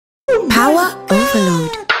Power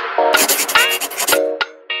overload.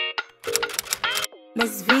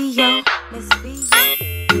 Miss Vio,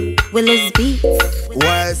 Willis Beats.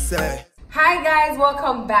 Hi guys,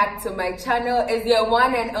 welcome back to my channel. It's your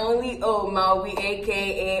one and only Maui,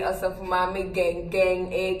 aka Osofumami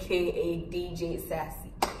Gang, aka DJ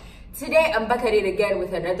Sassy. Today I'm back at it again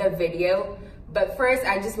with another video. But first,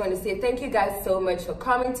 I just want to say thank you guys so much for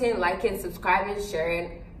commenting, liking, subscribing,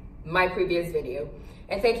 sharing my previous video.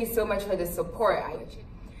 And thank you so much for the support.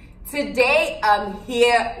 Today, I'm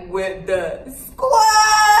here with the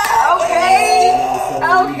squad. Okay.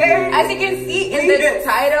 As you can see in the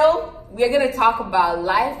title, we're going to talk about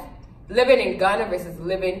life, living in Ghana versus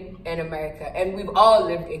living in America. And we've all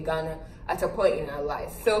lived in Ghana at a point in our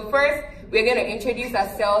lives. So first, we're going to introduce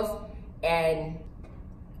ourselves and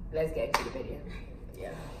let's get into the video.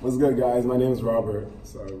 Yeah. What's good, guys? My name is Robert.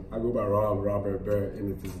 So I go by Robert Barrett in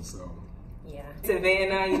the business. So yeah.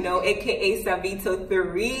 Savannah, aka Savito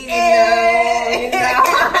 3.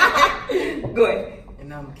 Good.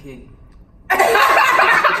 And I'm Kid.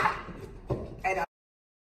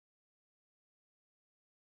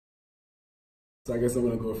 So I guess I'm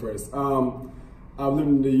gonna go first. I've lived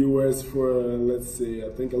in the US for, let's see, I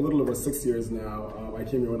think a little over 6 years now. I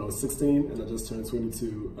came here when I was 16 and I just turned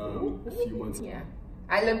 22 a few months ago. Yeah.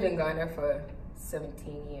 I lived in Ghana for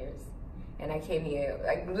 17 years and I came here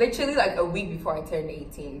literally a week before I turned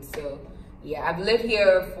 18. So yeah, I've lived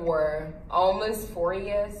here for almost 4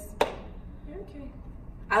 years. Okay.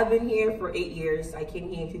 I've been here for 8 years. I came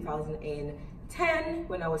here in 2010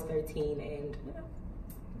 when I was 13 and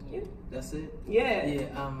yeah. That's it? Yeah.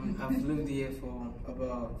 Yeah, I've lived here for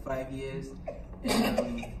about 5 years.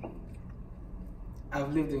 And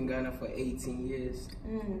I've lived in Ghana for 18 years.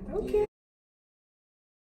 Okay. Yeah.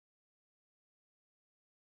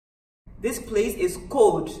 This place is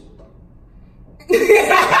cold.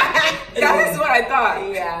 That is what I thought.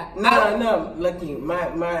 Yeah. No, lucky.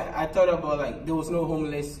 I thought about there was no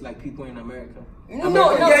homeless people in America. No,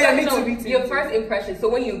 me too. Your first impression. So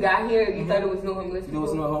when you got here, you thought there was no homeless people? There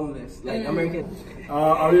was no homeless. American.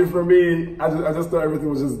 I mean, for me, I just thought everything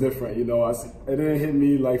was just different. It didn't hit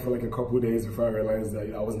me for a couple of days before I realized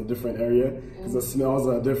that I was in a different area because the smells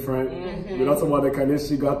are different. We're not talking about the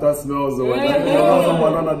Kaneshi Gata smells or whatnot.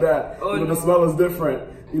 None of that. The smell is different.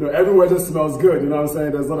 Everywhere just smells good. You know what I'm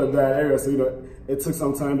saying? There's not a bad area. So it took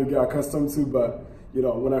some time to get accustomed to, but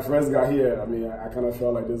when I first got here, I mean, I kind of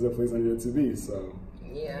felt like there's a place I needed to be. So.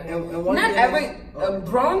 Yeah. And not every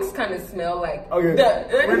Bronx kind of smell like. Okay.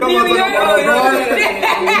 We're not going to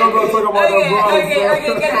talk about the Bronx.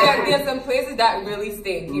 Okay. There's some places that really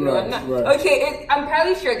stink. Right. Okay. I'm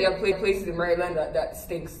probably sure there are places in Maryland that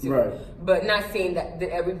stinks too. Right. But not saying that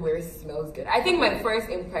everywhere smells good. I think my first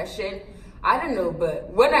impression, I don't know, but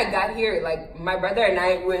when I got here, my brother and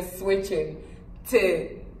I were switching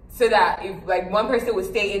so that if one person would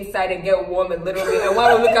stay inside and get warm a little bit and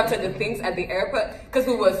want to look up to the things at the airport because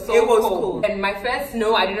it was so cold. And my first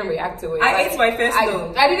snow, I didn't react to it. I ate my first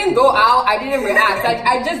snow. I didn't go out. I didn't react.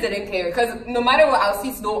 I just didn't care because no matter what, I'll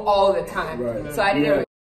see snow all the time. Right. So I didn't.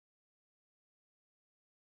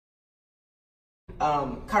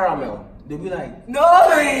 Caramel. They'll be like, no.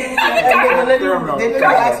 They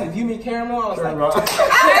ask me, do you mean caramel? I was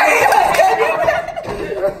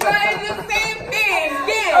But it's the same thing.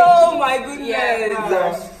 Yeah. Oh my goodness.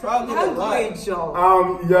 Yeah. How great job.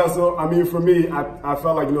 Yeah, so I mean, for me, I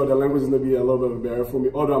felt like the language is gonna be a little bit of a barrier for me.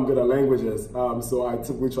 Although I'm good at languages, so I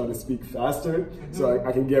typically try to speak faster so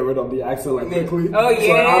I can get rid of the accent quickly. Oh yeah.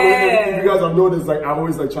 So I mean, if you guys have noticed, I'm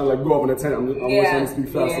always trying to go up on a 10. I'm always trying to speak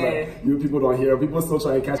fast so that people don't hear. People still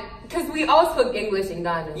try to catch. Because we all spoke English in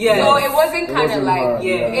Ghana. Yeah. So it wasn't kind of hard,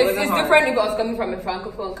 it's different if I was coming from a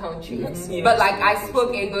francophone country. But I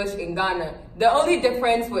spoke English in Ghana. The only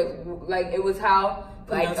difference was it was how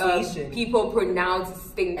people pronounce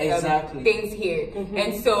things here.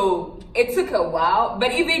 And so it took a while,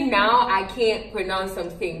 but even now I can't pronounce some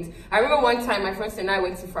things. I remember one time my friends and I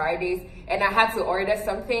went to Fridays and I had to order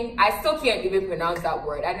something. I still can't even pronounce that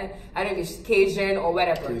word. I don't know if it's Cajun or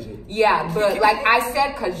whatever. Cajun. Yeah, but I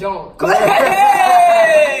said Cajun.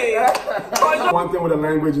 One thing with the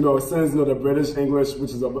language, since the British English,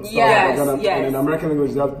 which is and in American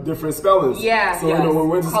English, they have different spellings. Yeah. So when we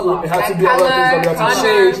went to school, it had to be a lot of things that we had to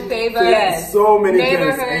change. So many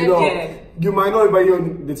things. And, you might know it, but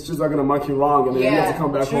it's just going to mark you wrong, and then you have to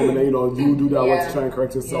come back home and then you do that one to try and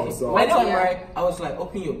correct yourself. So I know, right? I was like,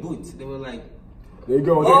 open your boot. They were like, there you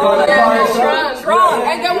go. Trunk.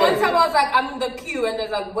 And then one time I was like, I'm the queue, and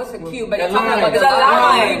there's what's a queue? But it's talking about the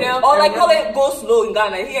line, Or call it go slow in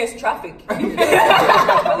Ghana. Here is traffic.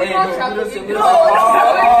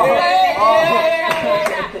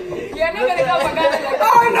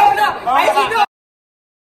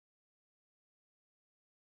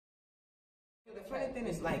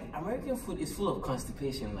 thing is, like, American food is full of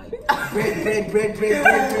constipation. Like, bread.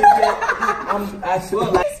 I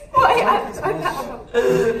swear, like,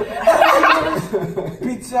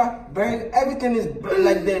 pizza, burger, everything is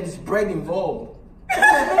like there's bread involved.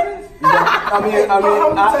 When you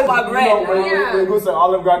go to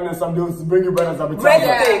Olive Garden and some dudes bring you bread as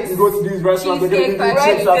appetizer. You go to these restaurants, they're gonna give you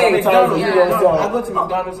chips as appetizers. I go to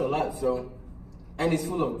McDonald's a lot, so, and it's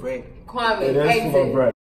full of bread. Kwame, it is full of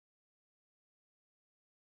bread.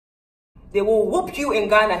 They will whoop you in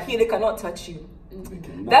Ghana. Here, they cannot touch you.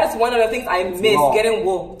 That is one of the things I miss, getting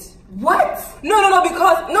whooped. What? No,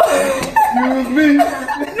 because Excuse me.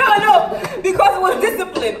 No, because it was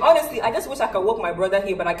discipline. Honestly, I just wish I could whoop my brother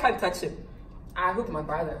here, but I can't touch him. I hook my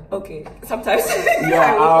brother. Okay, sometimes.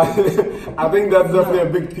 Yeah, I think that's definitely a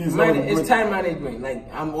big piece. It's time management. Like,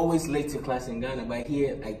 I'm always late to class in Ghana, but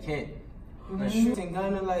here I can't. In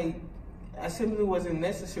Ghana, like, assembly wasn't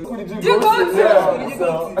necessary. Who did you go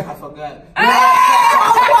to? I forgot.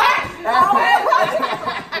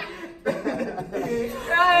 It's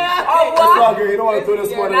all good. You don't want to throw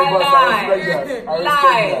this one in, but I respect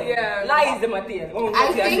that. Lie is the material.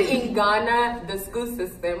 I think in Ghana, the school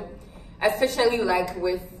system, especially like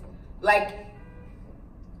with, like,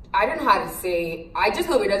 I don't know how to say, I just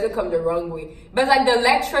hope it doesn't come the wrong way, but like the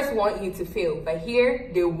lecturers want you to fail, but here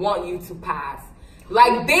they want you to pass.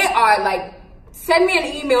 Like, they are like, send me an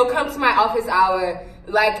email, come to my office hour,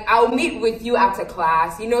 like, I'll meet with you after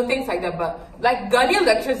class, you know, things like that. But like, Ghanaian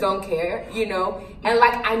lecturers don't care, you know. And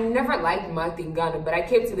like, I never liked math in Ghana, but I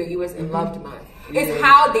came to the US and loved math. It's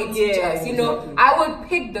how they teach us, you know. Exactly. I would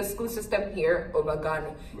pick the school system here over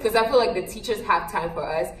Ghana because I feel like the teachers have time for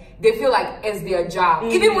us. They feel like it's their job.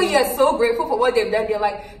 Even when you're so grateful for what they've done, they're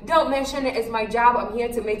like, don't mention it, it's my job. I'm here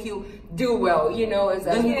to make you do well, you know. It's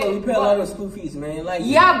like, we pay a lot of school fees, man. Like,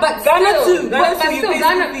 yeah, but Ghana still, too.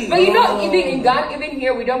 But you know, even in Ghana, even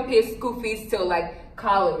here, we don't pay school fees till like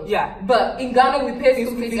college. Yeah. But in Ghana, we pay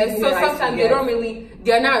school fees, and so sometimes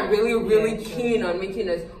they're not really keen on making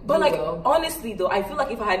us. But like, honestly though, I feel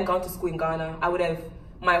like if I hadn't gone to school in Ghana, I would have,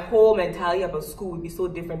 my whole mentality about school would be so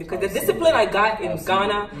different because the discipline I got in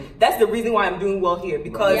Ghana, that's the reason why I'm doing well here.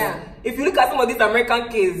 Because if you look at some of these American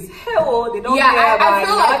kids, hell, they don't care about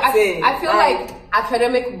nothing. I feel like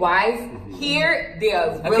academic wise, here they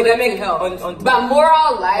are really help. But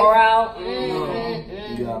moral life,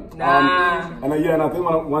 and I think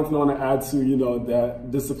one thing I want to add to, you know,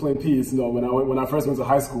 that discipline piece. You know, when I first went to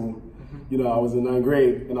high school, you know, I was in 9th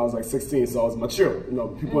grade and I was like 16, so I was mature. You know,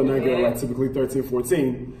 people in 9th grade are like typically 13,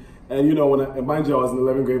 14. And you know, and mind you, I was in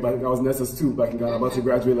 11th grade, but I was in SS2 back in Ghana, about to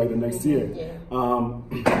graduate like the next year.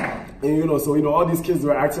 And you know, so you know, all these kids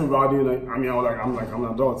were acting rowdy, and I'm an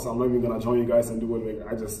adult, so I'm not even gonna join you guys and do whatever.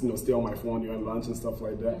 I just, you know, stay on my phone during lunch and stuff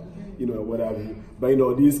like that, you know, whatever. But you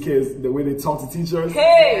know, these kids, the way they talk to teachers, the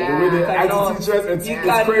way they act to teachers, it's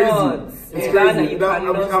crazy. It's crazy.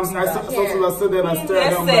 Sometimes I sit there and I stare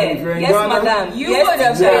at them like, if you're in Ghana, madam. You would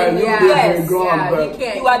have said,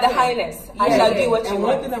 you are the highness. I shall do what you want.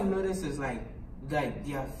 want. One thing I've noticed is like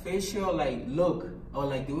their facial look, or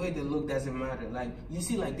like the way they look doesn't matter. Like, you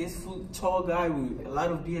see like this tall guy with a lot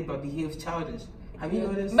of beard but behaves childish. Have you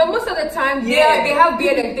noticed? But most of the time, they have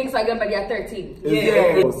beard and things like that, but they're 13.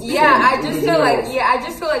 I just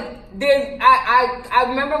feel like there's, I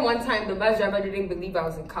remember one time the bus driver didn't believe I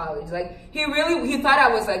was in college. Like, he thought I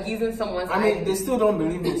was like using someone's ID. They still don't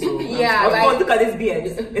believe it, so. Look at this beard.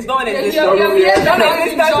 It's not an English.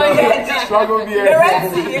 Struggle beard. The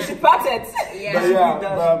Red Sea, you should pat it.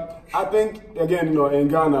 But I think, again, you know, in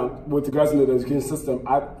Ghana, with regards to the education system,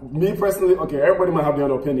 me personally, okay, everybody might have their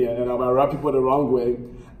own opinion, and I might rub people the wrong way.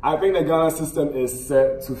 I think the Ghana system is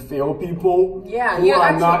set to fail people who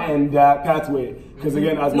are not in that pathway. Because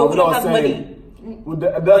again, as Marvina was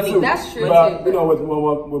saying, that's true. But you know, what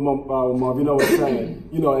Marvina was saying,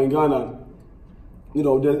 you know, in Ghana, you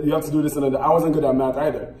know, you have to do this and that. I wasn't good at math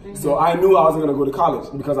either. So I knew I wasn't going to go to college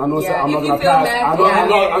because I know I'm not going to pass. I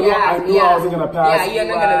knew I wasn't going to pass. You're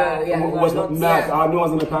not going to math. I knew I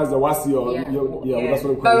was going to pass the WASI or that's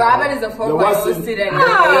what it But Robert is a 4.0 student.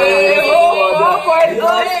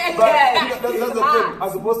 That's the thing.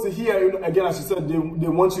 As opposed to here, again, as you said, they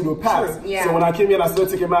want you to pass. So when I came here and I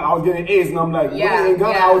started taking math, I was getting A's and I'm like, in Ghana,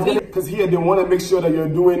 I was getting, because here they want to make sure that you're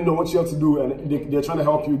doing what you have to do and they're trying to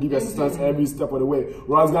help you, give you assistance every step of the way.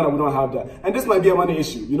 Whereas Ghana, we don't have that. And this might be a money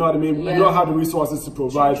issue, you know what I mean? We don't have the resources to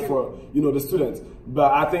provide for, you know, the students.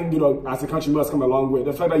 But I think, you know, as a country, we must come a long way.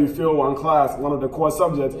 The fact that you fail one class, one of the core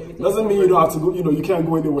subjects, doesn't mean you don't have to go, you know, you can't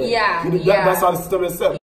go anywhere. That's how the system is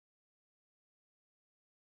set.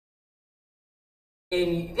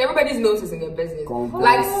 and everybody's noticing your business.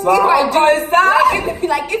 Like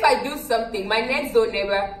if I do something, my next door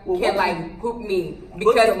neighbor can like hook me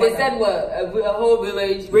because they said a whole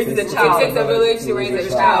village raises a child. It takes a village to raise a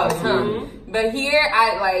child. But here,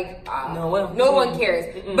 no one cares.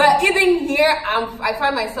 But even here, I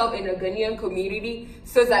find myself in a Ghanaian community,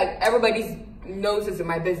 so it's like everybody's noticing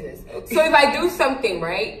my business. So if I do something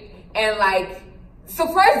right, and like, so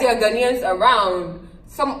first there are Ghanaians around.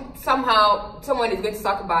 Somehow someone is going to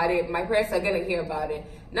talk about it. My parents are going to hear about it.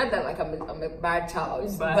 Not that like I'm a bad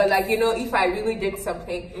child, but like, you know, if I really did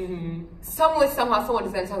something, somehow someone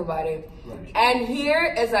is going to talk about it. Right. And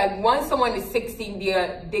here is like, once someone is 16,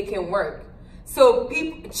 they can work. So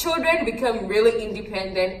children become really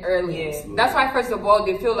independent early. Yeah. That's why, first of all,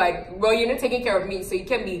 they feel like, well, you're not taking care of me, so you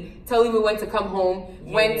can't be telling me when to come home,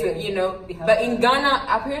 when to, you know. But in Ghana,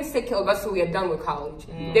 our parents take care of us, so we are done with college.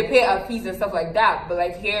 They pay our fees and stuff like that. But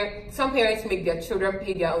like here, some parents make their children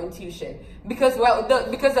pay their own tuition because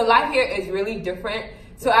the life here is really different.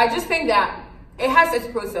 So I just think that it has its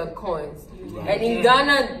pros and cons. Right. And in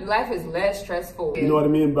Ghana, life is less stressful. You know what I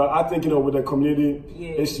mean? But I think, you know, with the community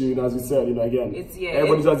issue, you know, as you said, you know, again,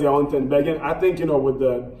 everybody does their own thing. But again, I think, you know, with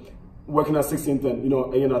the working at 16th, and, you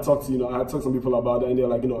know, again, I talked to some people about it, and they're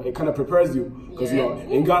like, you know, it kind of prepares you. Because, you know,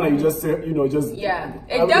 in Ghana, you just say, you know, just... Yeah,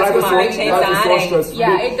 it does. It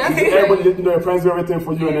does. Everybody, you know, your friends do everything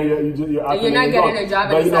for you, and then you're not getting a job,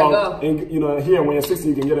 but, you know, you know, here, when you're 16,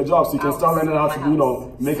 you can get a job, so you can start learning how to, you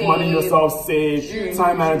know, make money yourself, save,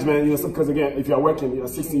 time management, you know, because, again, if you're working, you're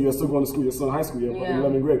 16, you're still going to school, you're still in high school, you're in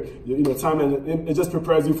 11th grade, you know, time, and it just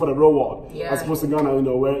prepares you for the real world. As opposed to Ghana, you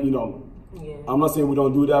know, where, you know, I'm not saying we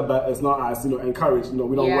don't do that, but it's not as, you know, encouraged. You know,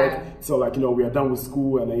 we don't work, so like, you know, we are done with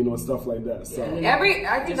school and then, you know, stuff like that. So I think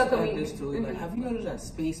like, have you noticed that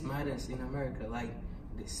space matters in America? Like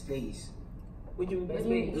the space. What do you mean by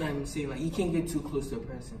space? Like I'm saying, like you can't get too close to a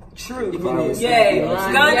person. True.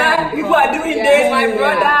 Ghana, people are doing this. My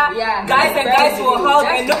brother, guys and guys will hug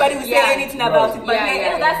and nobody will say anything about it. But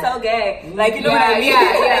hey, that's so gay. Like, you know what I mean?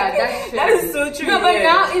 That's true. That is so true. No, but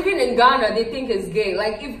now even in Ghana, they think it's gay.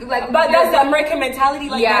 But that's the American mentality.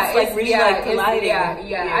 Like that's like really like colliding.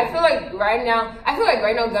 I feel like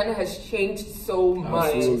right now, Ghana has changed so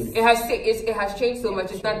much. It has changed so much.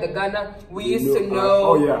 It's not the Ghana we used to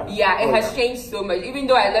know. It has changed so much. Even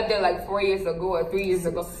though I left there like 4 years ago or 3 years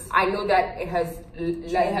ago, I know that it has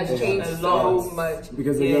changed so much.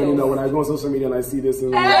 Because again, you know, when I go on social media and I see this,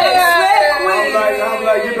 and I'm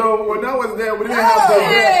like, you know, when I was there, we didn't have the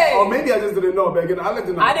or maybe I just didn't know. But again, I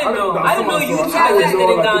didn't know YouTube existed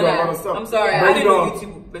in Ghana. I'm sorry, I didn't know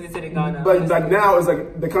YouTube existed in Ghana. But like now, it's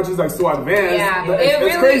like the country's like so advanced. Yeah,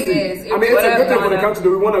 it's crazy. I mean, it's a good thing for the country that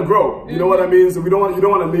we want to grow. You know what I mean? So you don't want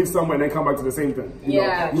to leave somewhere and then come back to the same thing. You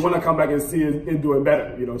know, you want to come back and see it doing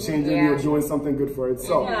better. You know, changing, you know, doing something good for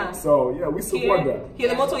itself. So yeah, we support that. Here,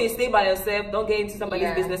 the motto is stay by yourself. Don't get into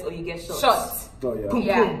somebody's business or you get shot. Oh,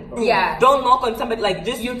 Don't knock on somebody. Like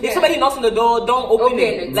just if somebody knocks on the door, don't open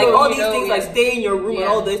it. Like all these things, like stay in your room and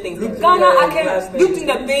all those things. Ghana, I can do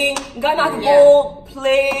the thing. Ghana, I can go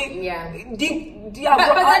play. But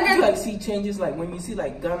then you like see changes, like when you see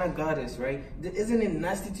like Ghana Goddess, right? Isn't it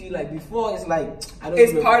nasty to you? Like before, it's like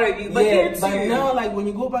it's part of you. But but now, like when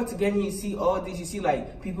you go back to Ghana, you see all this. You see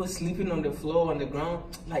like people sleeping on the floor, on the ground.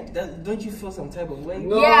 Like don't you feel some type of way?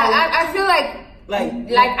 No. Yeah, I feel like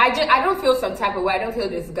I don't feel some type of way. I don't feel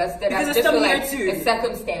disgusted. Because I just feel like it's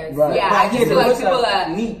circumstance. Right. Yeah, I just feel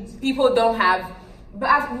like people don't have.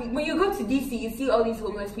 But when you go to DC, you see all these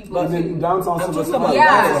homeless people. But in downtown,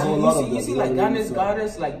 you see like Ghana's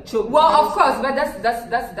Goddess, like choke. Well, of course, but that's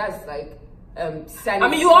like I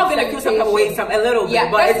mean, you all gonna feel some type of way, a little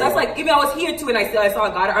bit, but it's just like even I was here too, and I saw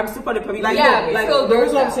God. I'm super proud of people. The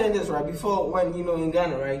reason I'm saying this, right? Before, when you know in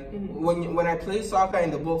Ghana, right? When I play soccer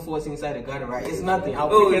and the ball falls inside the gutter, right? It's nothing. I'll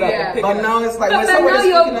pick it up. But now it's like when now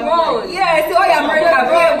you're grown. Yeah, it's all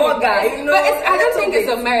America, guy. You know, but I don't think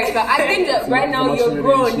it's America. I think that right now you're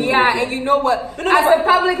grown. Yeah, and you know what? As a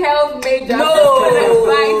public health major,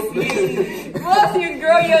 once you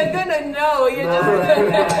grow, you're gonna know. You're just gonna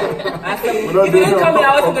know. If you didn't come in,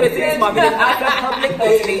 I wasn't going to say this, Mom. Public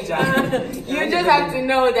health major. You just have to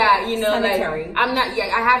know that, you know, like, I'm not,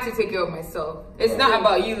 I have to take care of myself. It's not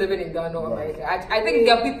about you living in Ghana or America. I think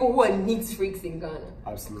there are people who are neat freaks in Ghana.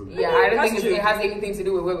 Absolutely. Yeah, I don't think it has anything to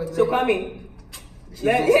do with women. So, Kwame.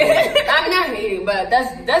 I'm not hating, but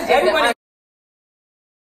that's just everyone.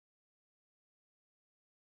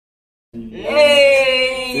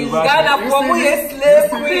 Hey, Ghana for me is slave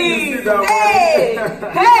queen. Hey,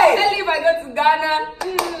 if I go to Ghana,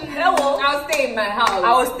 hello, I'll stay in my house.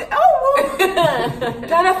 I was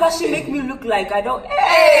Ghana fashion make me look like I don't.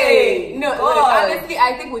 Hey, no, honestly,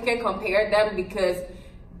 I think we can compare them because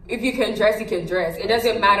if you can dress, you can dress. It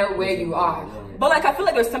doesn't matter where you are. But like, I feel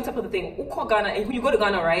like there's some type of thing. Ghana, and when you go to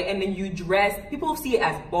Ghana, right, and then you dress, people see it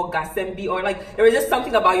as boga, sembi, or like there is just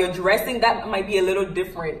something about your dressing that might be a little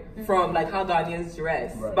different from like how Ghanaians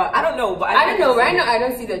dress. Right. But I don't know. But I don't know. Right now, I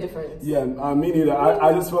don't see the difference. Yeah, me neither.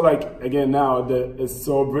 I just feel like again now that it's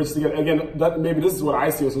so bridged together. Again, that maybe this is what I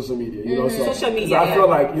see on social media. You know, social media. I feel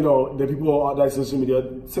like the people on that social media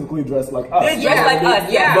typically dress like us. They dress like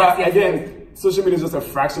us. Yeah. But again. Social media is just a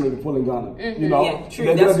fraction of the people in Ghana. You know, yeah, true,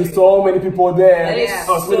 there's gonna be so many people there.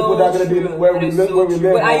 So many people that are gonna be where we live,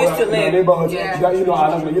 where I used to live, in our neighborhoods. That,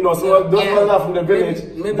 so those ones are from the village.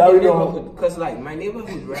 Maybe that we know, because like my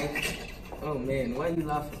neighborhood, right? Oh man, why are you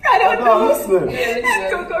laughing? I don't know. Listen.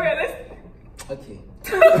 Go here, Okay.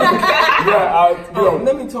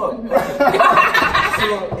 Let me talk. So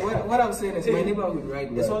what I'm saying is my neighborhood,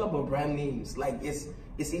 right? It's all about brand names. Like it's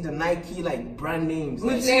either Nike, like brand names.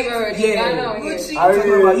 Which like, neighborhood?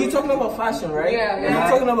 You talking about fashion, right? Yeah. You're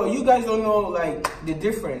talking about, you guys don't know like the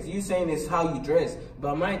difference. You saying it's how you dress,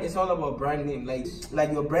 but mine it's all about brand name.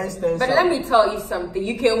 Like your brand stands. But let me tell you something.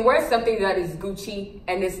 You can wear something that is Gucci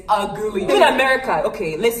and it's ugly. In America,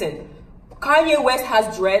 okay, listen. Kanye West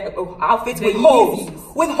has dread outfits with holes.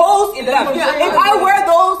 With holes in them. If I wear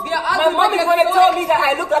those, my mom is going to tell me that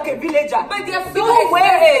I look like a villager. But they're so don't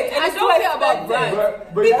wear it. And I it's don't care about brands.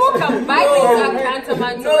 People can buy things at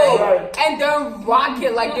Tantamante and then rock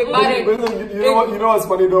it like they bought it. You know what's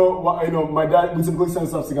funny though? My dad, we typically send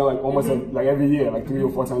stuff together like almost like every year, like 3 or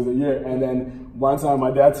 4 times a year. And then one time my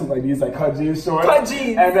dad took like these like cut jeans shorts.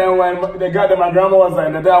 And then when they got them, my grandma was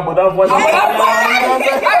like, "Dad, but that's one." I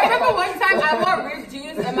remember one time I wore ripped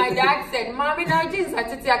jeans and my dad said, "Mommy, now jeans are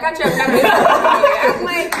titty. I can't check them." I'm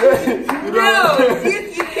like, no,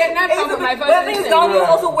 you cannot come to my family. But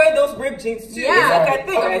also wear those ripped jeans too. Yeah, it's like a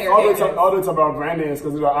thing. All the time about brand names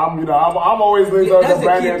because I'm always listening to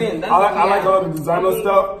brand names. I like all the designer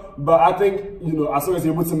stuff. But I think as long as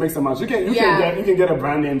you're able to mix and match, you can get a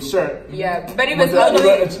brand name shirt. Yeah, but even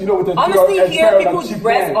honestly, here people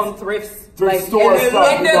dress on thrift stores.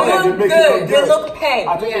 And they look good. They look pay.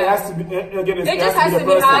 I think it has to be. Again, it just has to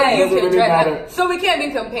be how you can dress. So we can't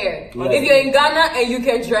be compared. Yeah. If you're in Ghana and you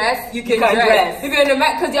can dress, you can dress. If you're in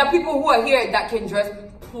America, because there are people who are here that can dress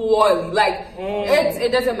poorly. Like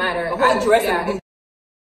it doesn't matter.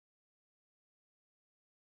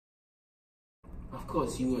 Of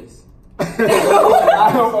course, US.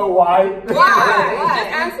 I don't know why. Why? Just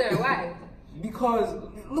answer. Why? Because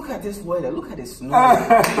look at this weather. Look at the snow.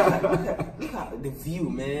 look at the view,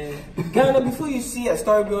 man. Ghana, before you see a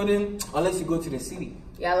star building, unless you go to the city.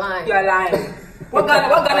 You're lying. You're lying. What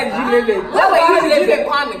Ghana did you live in? Where you live in,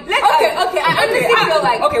 Kwame? Okay. I honestly feel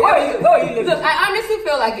like. Okay, where are you living? Look, I honestly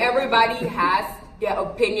feel like everybody has their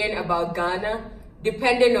opinion about Ghana,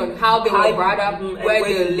 depending on how they were brought up, where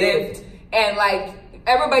they lived. And like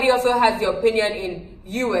everybody also has their opinion in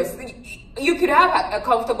US. You could have a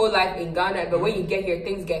comfortable life in Ghana, but when you get here,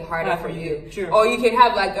 things get harder for you. True. Or you can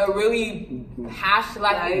have like a really harsh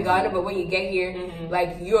life in Ghana, but when you get here,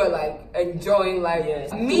 like you're like enjoying life.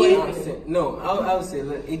 Yes. I would say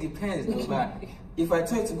look, it depends though. But if I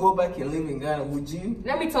try to go back and live in Ghana, would you?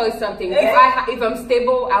 Let me tell you something. If I'm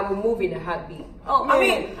stable, I will move in a heartbeat. I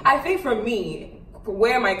mean, I think for me,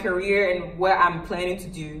 where my career and where I'm planning to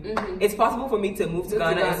do, it's possible for me to move to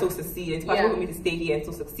Ghana and still succeed. It's possible for me to stay here and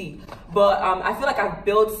still succeed. But I feel like I've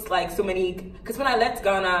built like so many, because when I left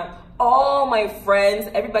Ghana, all my friends,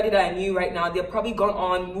 everybody that I knew right now, they're probably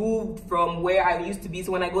moved from where I used to be.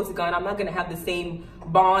 So when I go to Ghana, I'm not gonna have the same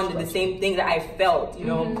bond and the same thing that I felt,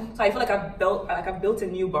 So I feel like I've built a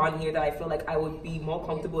new bond here that I feel like I would be more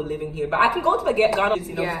comfortable living here. But I can go to Ghana,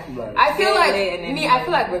 I feel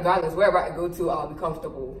like regardless wherever I go to, I'll be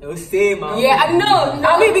comfortable. Same, yeah, no.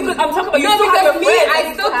 I mean, because I'm talking about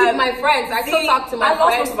I still keep my friends. I still talk to my friends. I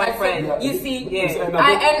lost most of my friends. You see,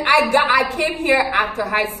 I came here after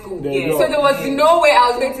high school. So there was no way I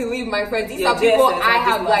was going to leave my friends. These are people I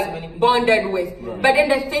have like bonded with. But then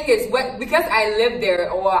the thing is, because I lived there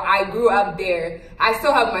or I grew up there, I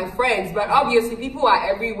still have my friends. But obviously people are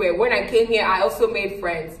everywhere. When I came here, I also made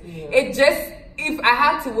friends. It just, if I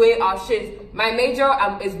have to weigh options, my major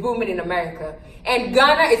is booming in America. And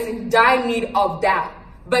Ghana is in dire need of that.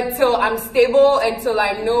 But till I'm stable, until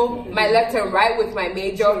I know my left and right with my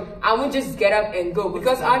major, I won't just get up and go.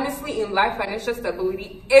 Because honestly, in life, financial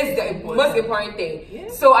stability is the most important thing.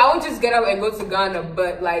 So I won't just get up and go to Ghana.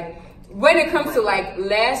 But like, when it comes to like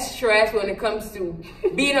less stress, when it comes to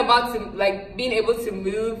being able to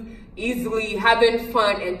move, easily having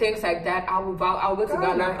fun and things like that, I'll go to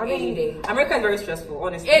Ghana any day. America is very stressful,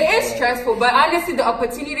 honestly. It is stressful, but honestly, the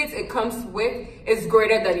opportunities it comes with is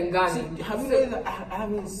greater than in Ghana. See, I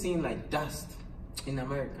haven't seen like dust in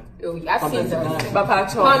America. Oh, I've seen that.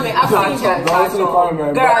 I've seen that. Girl, I don't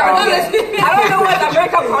know what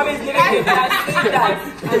America comment is giving me, but I've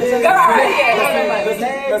seen that.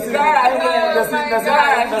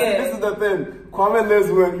 This is the thing. Kwame lives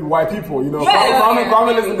with white people, you know. Yes.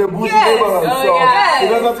 Kwame lives in the bougie neighborhood, so he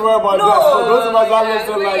doesn't have to worry about that. So those of us that live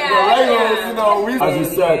in like the regulars, you know, as you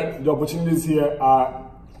said, the opportunities here are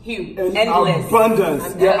huge, endless,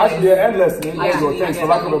 abundance. They're endless. Thanks for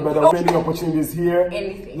lack of a better word. Many opportunities here.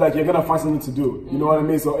 Like you're gonna find something to do. You know what I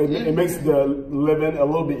mean? So it makes the living a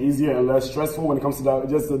little bit easier and less stressful when it comes to that.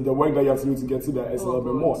 Just the work that you have to do to get to that is a little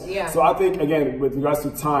bit more. Yeah. So I think again, with regards to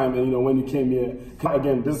time and when you came here,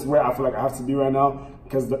 again, this is where I feel like I have to be right now.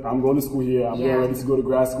 Because I'm going to school here, I'm getting ready to go to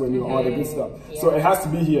grad school and all the good stuff. So it has to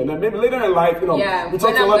be here. And then maybe later in life, we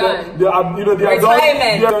talk to a lot of the adults,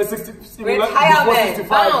 they're 60, before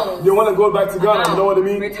 65, they want to go back to Ghana, you know what I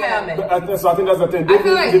mean? Retirement. So I think that's the thing.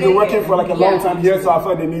 They've been working for like a long time here, so I feel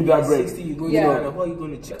like they need that break. 60, you go to Ghana, what are you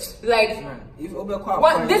going to check? Like,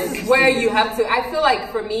 this is where you have to, I feel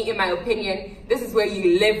like for me, in my opinion, this is where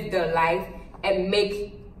you live the life and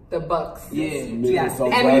make the bucks, and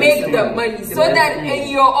make the money, so that in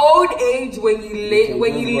your old age, when you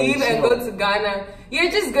leave and go to Ghana, you're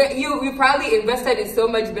just good. You probably invested in so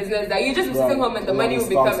much business that you just will sit home and the money will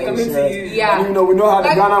be coming to you. Yeah, and, we know how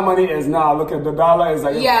the Ghana money is now. Look at the dollar is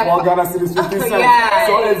like 1 Ghana cedis 50 cents.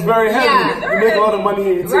 So it's very heavy. You make a lot of money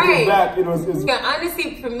and you take it back.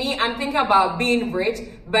 Honestly, for me, I'm thinking about being rich,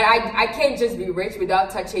 but I can't just be rich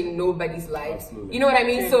without touching nobody's life. Absolutely. You know what I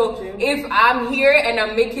mean? So if I'm here and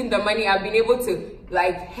I'm making the money, I've been able to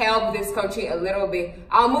like help this country a little bit,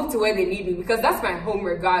 I'll move to where they need me because that's my home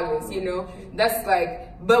regardless, that's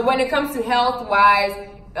like, but when it comes to health wise,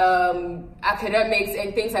 academics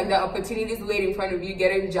and things like that, opportunities laid in front of you,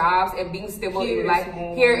 getting jobs and being stable in life,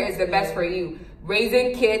 here is the best for you.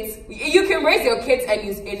 Raising kids, you can raise your kids and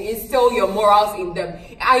instill your morals in them.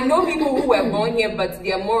 I know people who were born here, but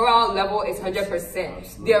their moral level is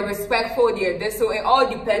 100%. They're respectful, they're this, so it all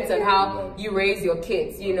depends on how you raise your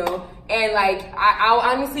kids, And like, I'll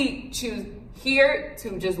honestly choose here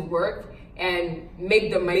to just work and make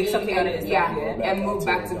the money and move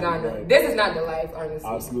back to Ghana. This is not the life, honestly.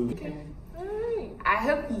 Absolutely. Alright. I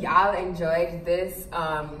hope y'all enjoyed this.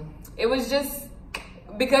 It was just,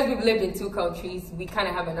 because we've lived in 2 countries, we kind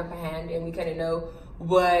of have an upper hand and we kind of know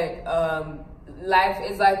what life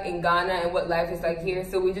is like in Ghana and what life is like here.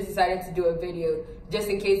 So we just decided to do a video just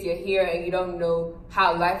in case you're here and you don't know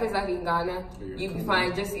how life is like in Ghana. You'll be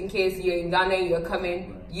fine. Just in case you're in Ghana and you're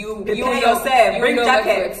coming, you know what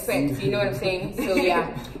to expect. You know what I'm saying? So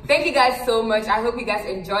yeah, thank you guys so much. I hope you guys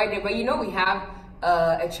enjoyed it. But we have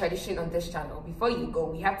a tradition on this channel. Before you go,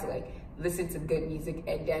 we have to like listen to good music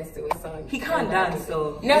and dance to a song. He can't dance,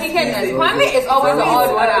 so no, he can't dance. Kwame is always an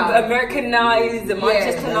odd one out. Americanized, the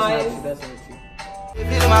Manchesterized. That's not true.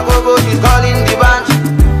 She's calling the bunch.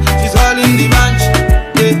 She's calling the bunch.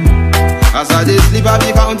 As I sleep, I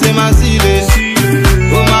be counting my ceilings.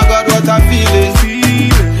 Oh my God, what a feeling.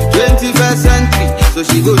 21st century, so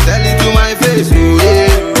she go tell